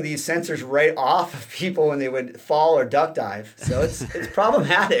ripping these sensors right off of people when they would fall or duck dive. So it's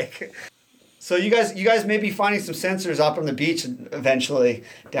problematic. So you guys may be finding some sensors up on the beach eventually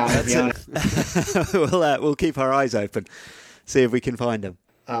down at Guiones. We'll keep our eyes open, see if we can find them.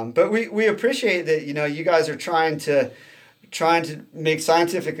 But we appreciate that you guys are trying to make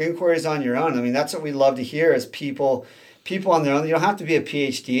scientific inquiries on your own. I mean, that's what we love to hear is people on their own. You don't have to be a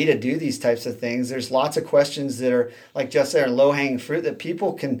PhD to do these types of things. There's lots of questions that are, like Jeff said, low-hanging fruit that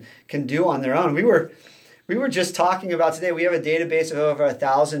people can do on their own. We were we were just talking about today, we have a database of over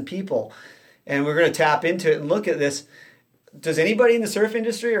 1,000 people, and we're going to tap into it and look at this. Does anybody in the surf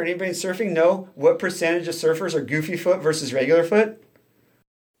industry or anybody surfing know what percentage of surfers are goofy foot versus regular foot?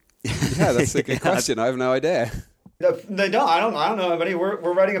 Yeah, that's a good question. I have no idea. They don't. I don't know anybody.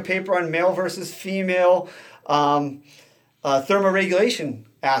 We're writing a paper on male versus female thermoregulation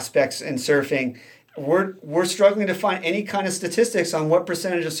aspects in surfing. We're struggling to find any kind of statistics on what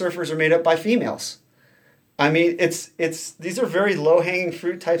percentage of surfers are made up by females. I mean, these are very low-hanging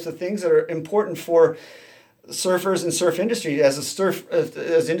fruit types of things that are important for surfers and surf industry as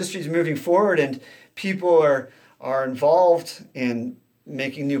industry is moving forward and people are involved in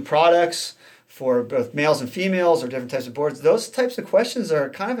making new products for both males and females or different types of boards. Those types of questions are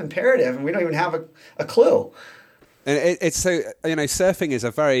kind of imperative, and we don't even have a clue. And it's so, surfing is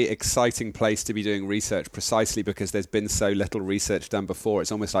a very exciting place to be doing research precisely because there's been so little research done before.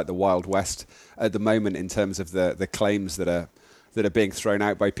 It's almost like the Wild West at the moment in terms of the claims that are being thrown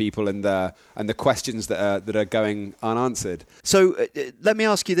out by people and the questions that are going unanswered. So let me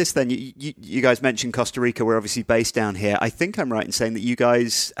ask you this then. You guys mentioned Costa Rica. We're obviously based down here. I think I'm right in saying that you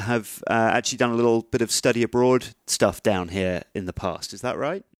guys have actually done a little bit of study abroad stuff down here in the past. Is that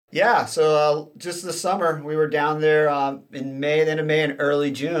right? Yeah, so just this summer, we were down there in May, the end of May and early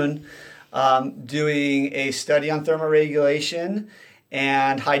June, doing a study on thermoregulation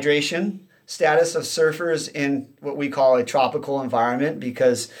and hydration status of surfers in what we call a tropical environment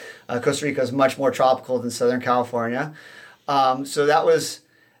because Costa Rica is much more tropical than Southern California. So that was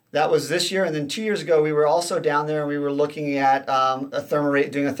this year. And then 2 years ago, we were also down there and we were looking at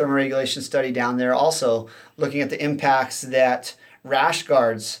doing a thermoregulation study down there, also looking at the impacts that rash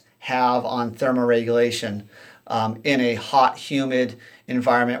guards have on thermoregulation in a hot, humid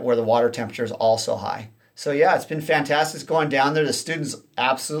environment where the water temperature is also high. So yeah, it's been fantastic going down there. The students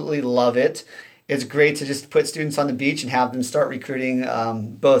absolutely love it. It's great to just put students on the beach and have them start recruiting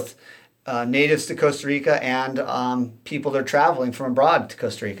both natives to Costa Rica and people that are traveling from abroad to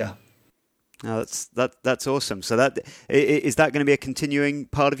Costa Rica. Oh, that's awesome. So is that going to be a continuing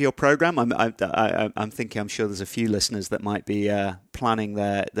part of your program? I'm thinking. I'm sure there's a few listeners that might be planning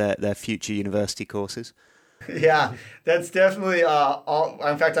their future university courses. Yeah, that's definitely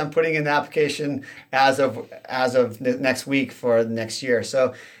in fact, I'm putting in the application as of next week for the next year.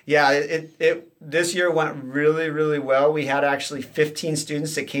 So yeah, it this year went really, really well. We had actually 15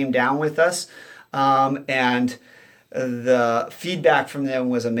 students that came down with us, and the feedback from them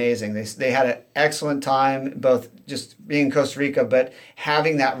was amazing. They had an excellent time, both just being in Costa Rica, but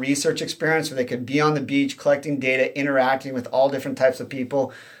having that research experience where they could be on the beach, collecting data, interacting with all different types of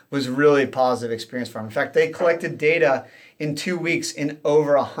people was really a positive experience for them. In fact, they collected data in 2 weeks in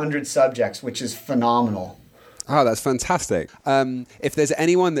over 100 subjects, which is phenomenal. Oh, that's fantastic. If there's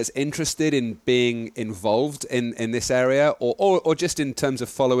anyone that's interested in being involved in this area or just in terms of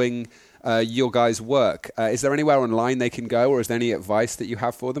following your guys' work, is there anywhere online they can go, or is there any advice that you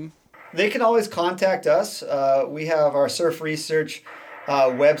have for them? They can always contact us. We have our surf research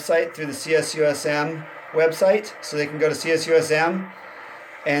website through the CSUSM website, so they can go to CSUSM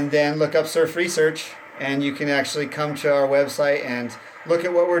and then look up surf research, and you can actually come to our website and look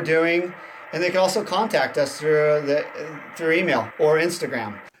at what we're doing. And they can also contact us through email or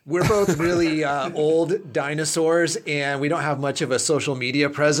Instagram. We're both really old dinosaurs, and we don't have much of a social media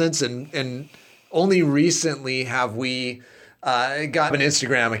presence. And only recently have we got an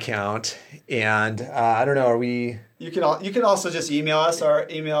Instagram account. And I don't know, are we? You can also just email us. Our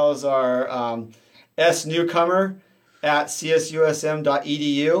emails are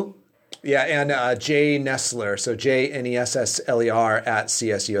sNewcomer@csusm.edu. Yeah, and J Nestler, so JNESSLER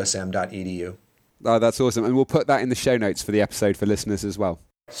 @csusm.edu. Oh, that's awesome. And we'll put that in the show notes for the episode for listeners as well.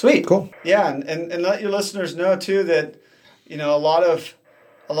 Sweet. Cool. Yeah, and let your listeners know too that, a lot of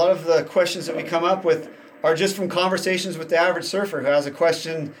the questions that we come up with are just from conversations with the average surfer who has a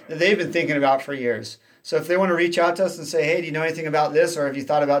question that they've been thinking about for years. So if they want to reach out to us and say, hey, do you know anything about this, or have you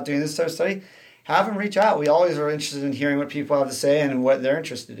thought about doing this type of study? Have them reach out. We always are interested in hearing what people have to say and what they're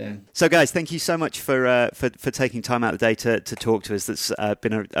interested in. So, guys, thank you so much for taking time out of the day to talk to us. That's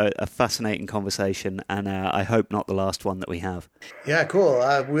been a fascinating conversation, and I hope not the last one that we have. Yeah, cool.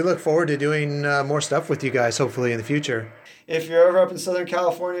 We look forward to doing more stuff with you guys, hopefully, in the future. If you're ever up in Southern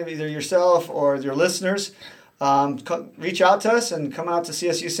California, either yourself or your listeners, reach out to us and come out to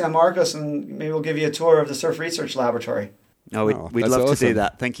CSU San Marcos, and maybe we'll give you a tour of the Surf Research Laboratory. Oh, we'd love to do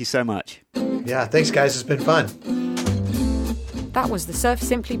that. Thank you so much. Yeah, thanks, guys. It's been fun. That was the Surf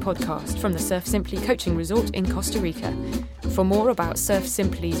Simply podcast from the Surf Simply Coaching Resort in Costa Rica. For more about Surf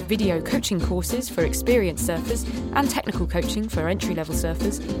Simply's video coaching courses for experienced surfers and technical coaching for entry-level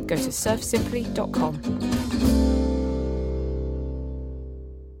surfers, go to surfsimply.com.